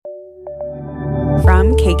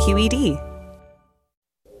from KQED.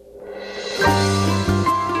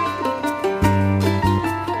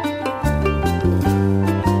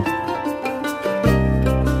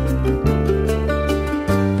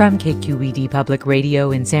 From KQED Public Radio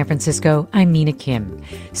in San Francisco, I'm Mina Kim.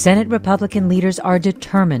 Senate Republican leaders are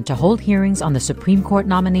determined to hold hearings on the Supreme Court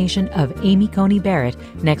nomination of Amy Coney Barrett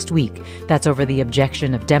next week. That's over the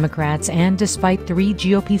objection of Democrats and despite 3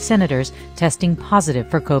 GOP senators testing positive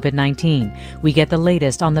for COVID-19. We get the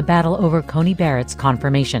latest on the battle over Coney Barrett's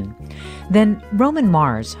confirmation. Then Roman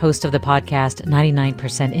Mars, host of the podcast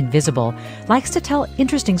 99% Invisible, likes to tell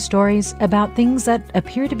interesting stories about things that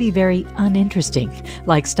appear to be very uninteresting,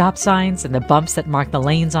 like stop signs and the bumps that mark the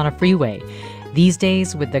lanes on a freeway. These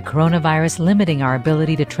days, with the coronavirus limiting our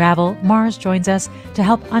ability to travel, Mars joins us to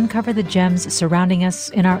help uncover the gems surrounding us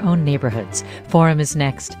in our own neighborhoods. Forum is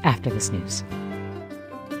next after this news.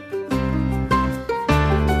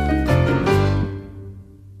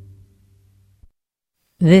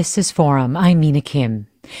 This is Forum. I'm Mina Kim.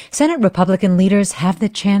 Senate Republican leaders have the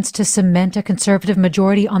chance to cement a conservative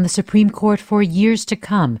majority on the Supreme Court for years to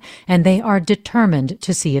come, and they are determined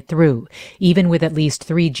to see it through. Even with at least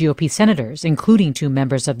 3 GOP senators, including 2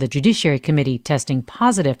 members of the Judiciary Committee testing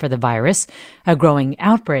positive for the virus, a growing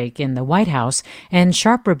outbreak in the White House, and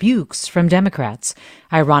sharp rebukes from Democrats.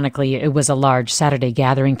 Ironically, it was a large Saturday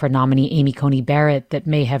gathering for nominee Amy Coney Barrett that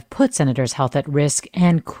may have put senators' health at risk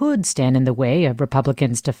and could stand in the way of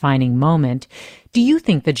Republicans' defining moment. Do you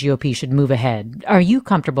think the GOP should move ahead? Are you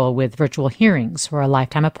comfortable with virtual hearings for a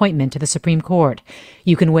lifetime appointment to the Supreme Court?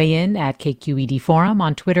 You can weigh in at KQED Forum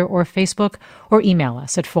on Twitter or Facebook, or email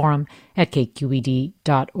us at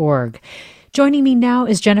forum@kqed.org. Joining me now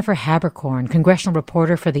is Jennifer Haberkorn, congressional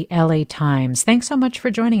reporter for the LA Times. Thanks so much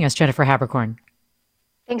for joining us, Jennifer Haberkorn.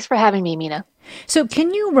 Thanks for having me, Mina. So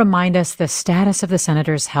can you remind us the status of the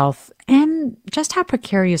senator's health and just how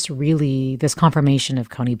precarious really this confirmation of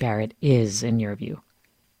Coney Barrett is in your view?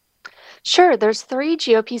 Sure. There's 3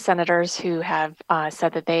 GOP senators who have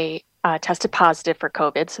said that they tested positive for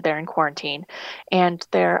COVID, so they're in quarantine. And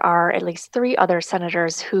there are at least 3 other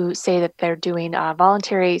senators who say that they're doing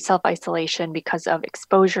voluntary self-isolation because of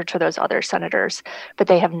exposure to those other senators, but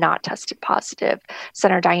they have not tested positive.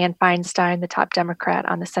 Senator Dianne Feinstein, the top Democrat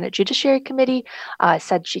on the Senate Judiciary Committee,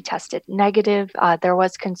 said she tested negative. There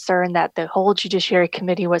was concern that the whole Judiciary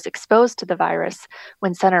Committee was exposed to the virus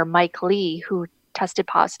when Senator Mike Lee, who tested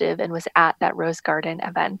positive and was at that Rose Garden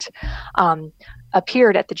event,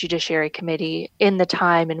 appeared at the Judiciary Committee in the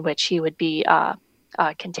time in which he would be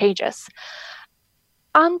contagious.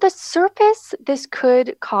 On the surface, this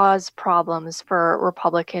could cause problems for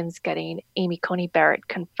Republicans getting Amy Coney Barrett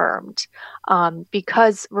confirmed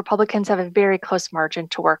because Republicans have a very close margin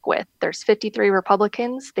to work with. There's 53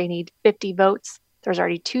 Republicans. They need 50 votes. There's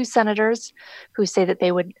already 2 senators who say that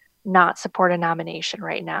they would not support a nomination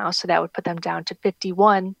right now, so that would put them down to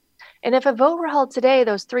 51. And if a vote were held today,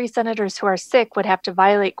 those 3 senators who are sick would have to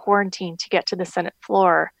violate quarantine to get to the Senate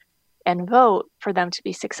floor and vote for them to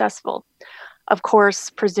be successful. Of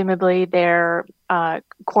course, presumably their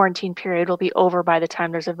quarantine period will be over by the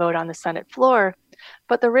time there's a vote on the Senate floor.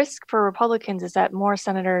 But the risk for Republicans is that more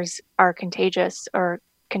senators are contagious or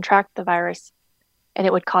contract the virus, and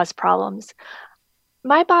it would cause problems.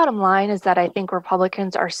 My bottom line is that I think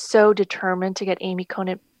Republicans are so determined to get Amy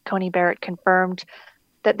Coney Barrett confirmed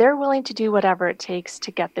that they're willing to do whatever it takes to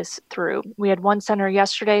get this through. We had one senator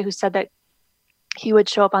yesterday who said that he would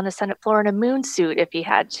show up on the Senate floor in a moon suit if he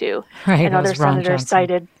had to. Right, Another senator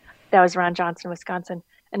cited, that was Ron Johnson, Wisconsin.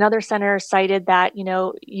 Another senator cited that,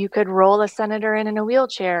 you could roll a senator in a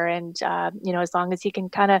wheelchair and, as long as he can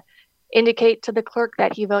kind of indicate to the clerk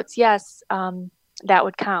that he votes yes, that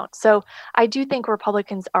would count. So I do think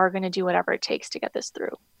Republicans are going to do whatever it takes to get this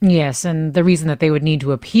through. Yes, and the reason that they would need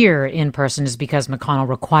to appear in person is because McConnell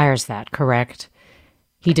requires that, correct?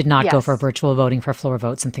 He did not go for virtual voting for floor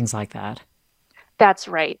votes and things like that. That's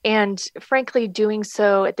right. And frankly, doing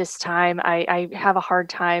so at this time, I have a hard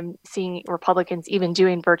time seeing Republicans even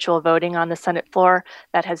doing virtual voting on the Senate floor.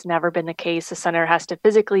 That has never been the case. A senator has to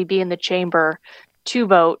physically be in the chamber to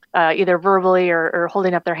vote, either verbally or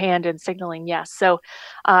holding up their hand and signaling yes. So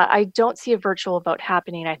I don't see a virtual vote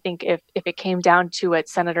happening. I think if it came down to it,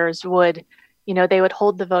 senators would, they would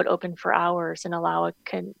hold the vote open for hours and allow a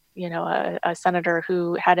senator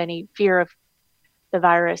who had any fear of the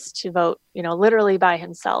virus to vote, literally by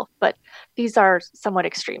himself. But these are somewhat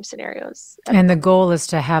extreme scenarios. And the goal is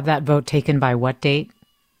to have that vote taken by what date?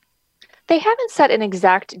 They haven't set an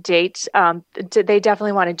exact date. They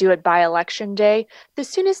definitely want to do it by election day. The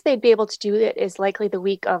soonest they'd be able to do it is likely the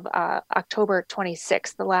week of October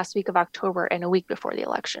 26th, the last week of October, and a week before the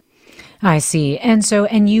election. I see. And so,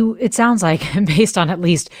 it sounds like, based on at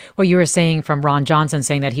least what you were saying from Ron Johnson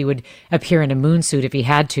saying that he would appear in a moon suit if he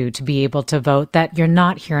had to be able to vote, that you're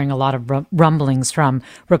not hearing a lot of rumblings from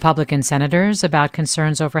Republican senators about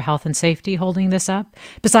concerns over health and safety holding this up.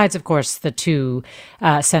 Besides, of course, the two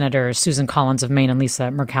senators, Susan Collins of Maine and Lisa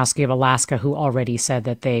Murkowski of Alaska, who already said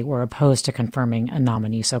that they were opposed to confirming a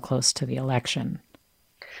nominee so close to the election.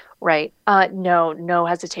 Right. No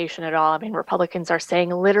hesitation at all. I mean, Republicans are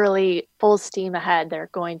saying literally full steam ahead.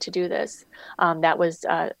 They're going to do this. That was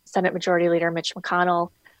Senate Majority Leader Mitch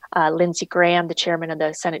McConnell, Lindsey Graham, the chairman of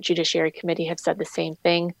the Senate Judiciary Committee, have said the same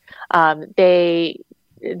thing. They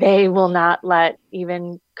will not let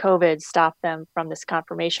even COVID stop them from this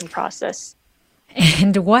confirmation process.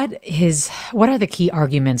 And what are the key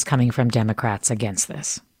arguments coming from Democrats against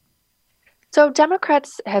this? So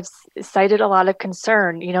Democrats have cited a lot of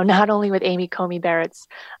concern, not only with Amy Coney Barrett's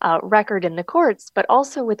record in the courts, but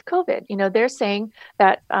also with COVID. They're saying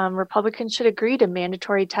that Republicans should agree to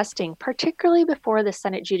mandatory testing, particularly before the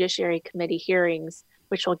Senate Judiciary Committee hearings,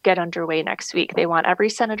 which will get underway next week. They want every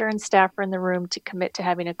senator and staffer in the room to commit to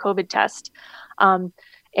having a COVID test.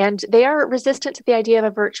 And they are resistant to the idea of a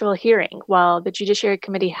virtual hearing. While the Judiciary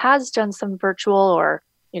Committee has done some virtual or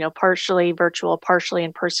partially virtual, partially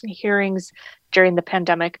in-person hearings during the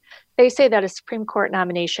pandemic, they say that a Supreme Court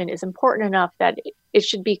nomination is important enough that it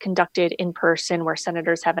should be conducted in person, where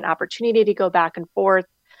senators have an opportunity to go back and forth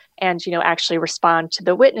and, actually respond to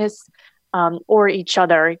the witness or each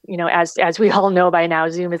other. As we all know by now,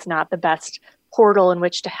 Zoom is not the best portal in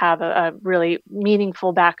which to have a really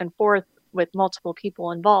meaningful back and forth with multiple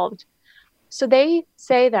people involved. So they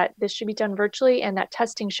say that this should be done virtually and that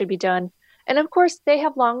testing should be done. And of course, they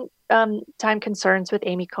have long time concerns with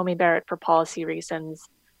Amy Coney Barrett for policy reasons,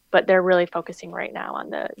 but they're really focusing right now on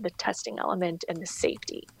the testing element and the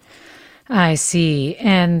safety. I see.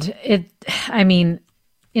 And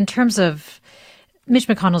in terms of Mitch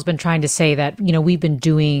McConnell's been trying to say that, we've been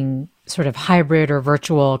doing sort of hybrid or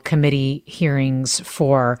virtual committee hearings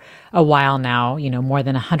for a while now, more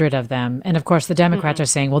than 100 of them. And of course, the Democrats are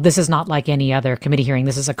saying, well, this is not like any other committee hearing.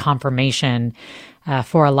 This is a confirmation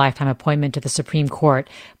for a lifetime appointment to the Supreme Court.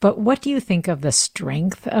 But what do you think of the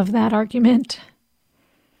strength of that argument?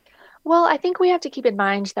 Well, I think we have to keep in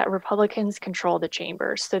mind that Republicans control the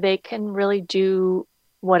chamber, so they can really do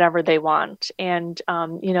whatever they want. And,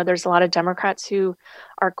 there's a lot of Democrats who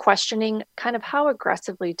are questioning kind of how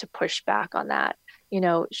aggressively to push back on that.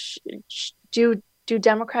 Do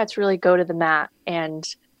Democrats really go to the mat and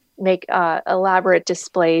make elaborate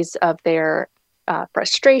displays of their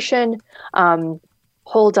frustration,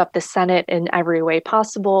 hold up the Senate in every way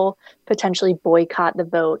possible, potentially boycott the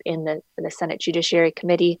vote in the Senate Judiciary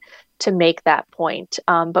Committee to make that point?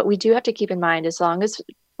 But we do have to keep in mind, as long as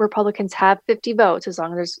Republicans have 50 votes, as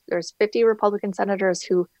long as there's 50 Republican senators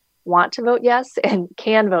who want to vote yes and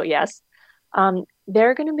can vote yes,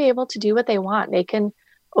 they're going to be able to do what they want. They can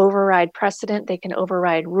override precedent, they can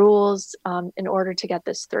override rules in order to get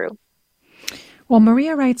this through. Well,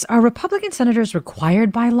 Maria writes, are Republican senators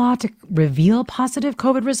required by law to reveal positive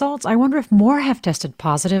COVID results? I wonder if more have tested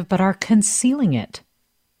positive but are concealing it.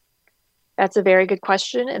 That's a very good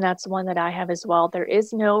question, and that's one that I have as well. There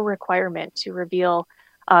is no requirement to reveal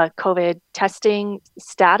COVID testing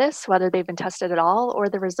status, whether they've been tested at all, or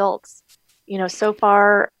the results. So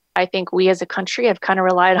far, I think we as a country have kind of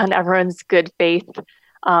relied on everyone's good faith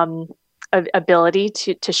ability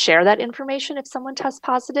to share that information if someone tests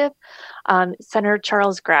positive. Senator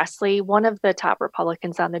Charles Grassley, one of the top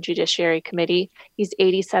Republicans on the Judiciary Committee, he's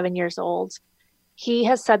 87 years old. He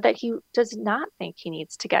has said that he does not think he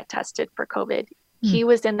needs to get tested for COVID. He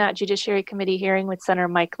was in that Judiciary Committee hearing with Senator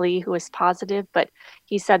Mike Lee, who was positive, but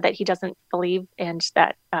he said that he doesn't believe, and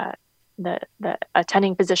that the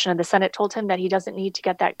attending physician of the Senate told him that he doesn't need to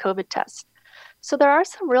get that COVID test. So there are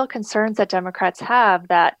some real concerns that Democrats have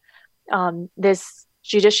that this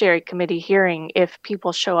Judiciary Committee hearing, if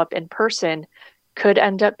people show up in person, could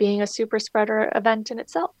end up being a super spreader event in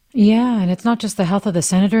itself. Yeah, and it's not just the health of the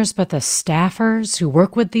senators, but the staffers who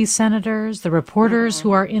work with these senators, the reporters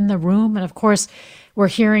who are in the room. And of course, we're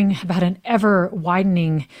hearing about an ever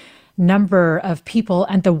widening number of people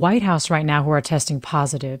at the White House right now who are testing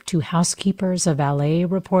positive. 2 housekeepers, a valet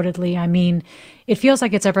reportedly. I mean, it feels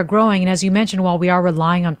like it's ever growing. And as you mentioned, while we are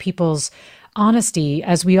relying on people's honesty,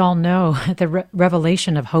 as we all know, the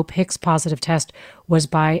revelation of Hope Hicks' positive test was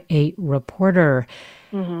by a reporter.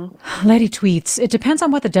 Letty tweets, it depends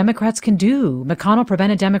on what the Democrats can do. McConnell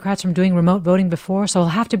prevented Democrats from doing remote voting before, so he'll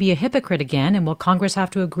have to be a hypocrite again. And will Congress have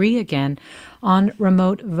to agree again on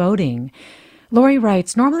remote voting? Lori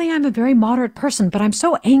writes, normally I'm a very moderate person, but I'm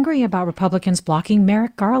so angry about Republicans blocking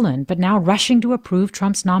Merrick Garland, but now rushing to approve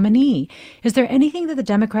Trump's nominee. Is there anything that the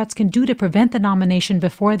Democrats can do to prevent the nomination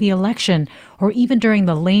before the election or even during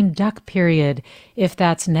the lame duck period, if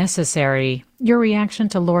that's necessary? Your reaction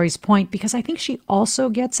to Lori's point, because I think she also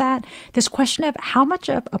gets at this question of how much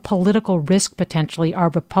of a political risk potentially are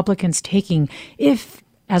Republicans taking if,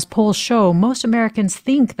 as polls show, most Americans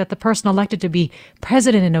think that the person elected to be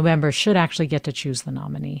president in November should actually get to choose the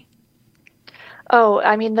nominee. Oh,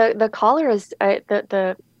 I mean, the caller is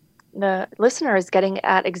the listener is getting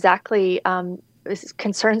at exactly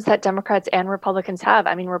concerns that Democrats and Republicans have.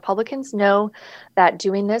 I mean, Republicans know that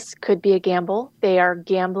doing this could be a gamble. They are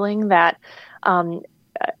gambling that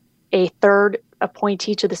a third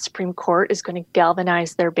appointee to the Supreme Court is going to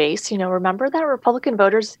galvanize their base. Remember that Republican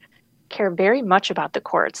voters care very much about the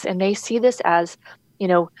courts, and they see this as,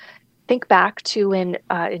 think back to in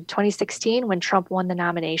 2016 when Trump won the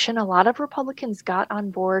nomination. A lot of Republicans got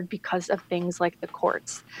on board because of things like the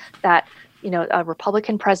courts, that a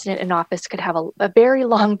Republican president in office could have a very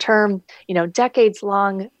long-term,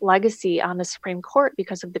 decades-long legacy on the Supreme Court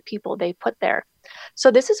because of the people they put there.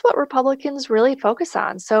 So this is what Republicans really focus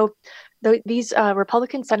on. So these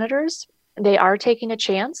Republican senators, they are taking a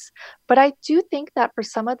chance, but I do think that for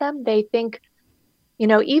some of them, they think,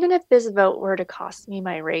 even if this vote were to cost me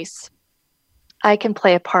my race, I can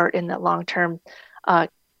play a part in the long-term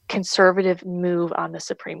conservative move on the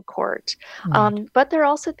Supreme Court. But they're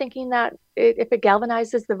also thinking that if it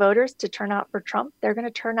galvanizes the voters to turn out for Trump, they're going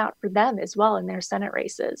to turn out for them as well in their Senate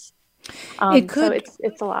races. So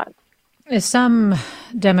it's a lot. Some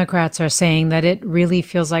Democrats are saying that it really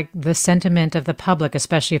feels like the sentiment of the public,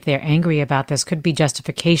 especially if they're angry about this, could be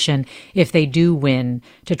justification if they do win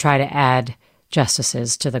to try to add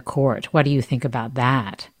justices to the court. What do you think about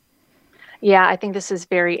that? Yeah, I think this is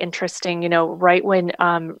very interesting.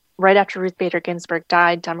 Right after Ruth Bader Ginsburg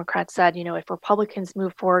died, Democrats said, if Republicans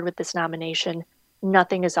move forward with this nomination,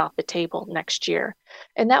 nothing is off the table next year.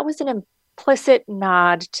 And that was an implicit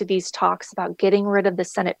nod to these talks about getting rid of the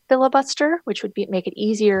Senate filibuster, which would make it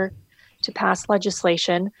easier to pass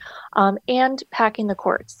legislation, and packing the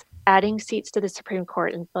courts, adding seats to the Supreme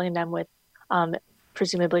Court and filling them with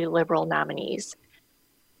presumably liberal nominees.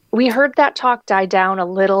 We heard that talk die down a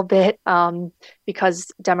little bit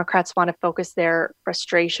because Democrats want to focus their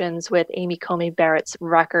frustrations with Amy Coney Barrett's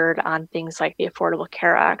record on things like the Affordable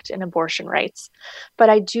Care Act and abortion rights. But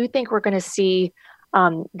I do think we're going to see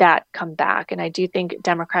that come back. And I do think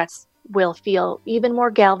Democrats will feel even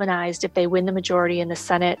more galvanized if they win the majority in the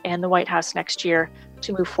Senate and the White House next year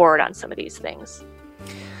to move forward on some of these things.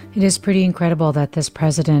 It is pretty incredible that this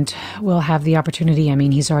president will have the opportunity. I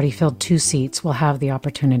mean, he's already filled 2 seats. Will have the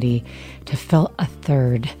opportunity to fill a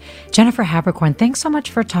 3rd. Jennifer Habercorn, thanks so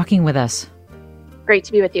much for talking with us. Great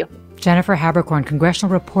to be with you. Jennifer Habercorn,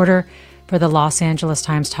 congressional reporter for the Los Angeles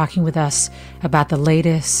Times, talking with us about the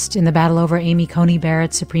latest in the battle over Amy Coney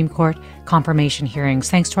Barrett's Supreme Court confirmation hearings.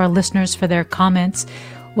 Thanks to our listeners for their comments.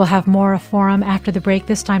 We'll have more Forum after the break,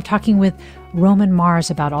 this time talking with Roman Mars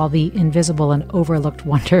about all the invisible and overlooked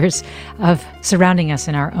wonders of surrounding us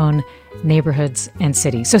in our own neighborhoods and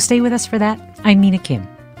cities. So stay with us for that. I'm Mina Kim.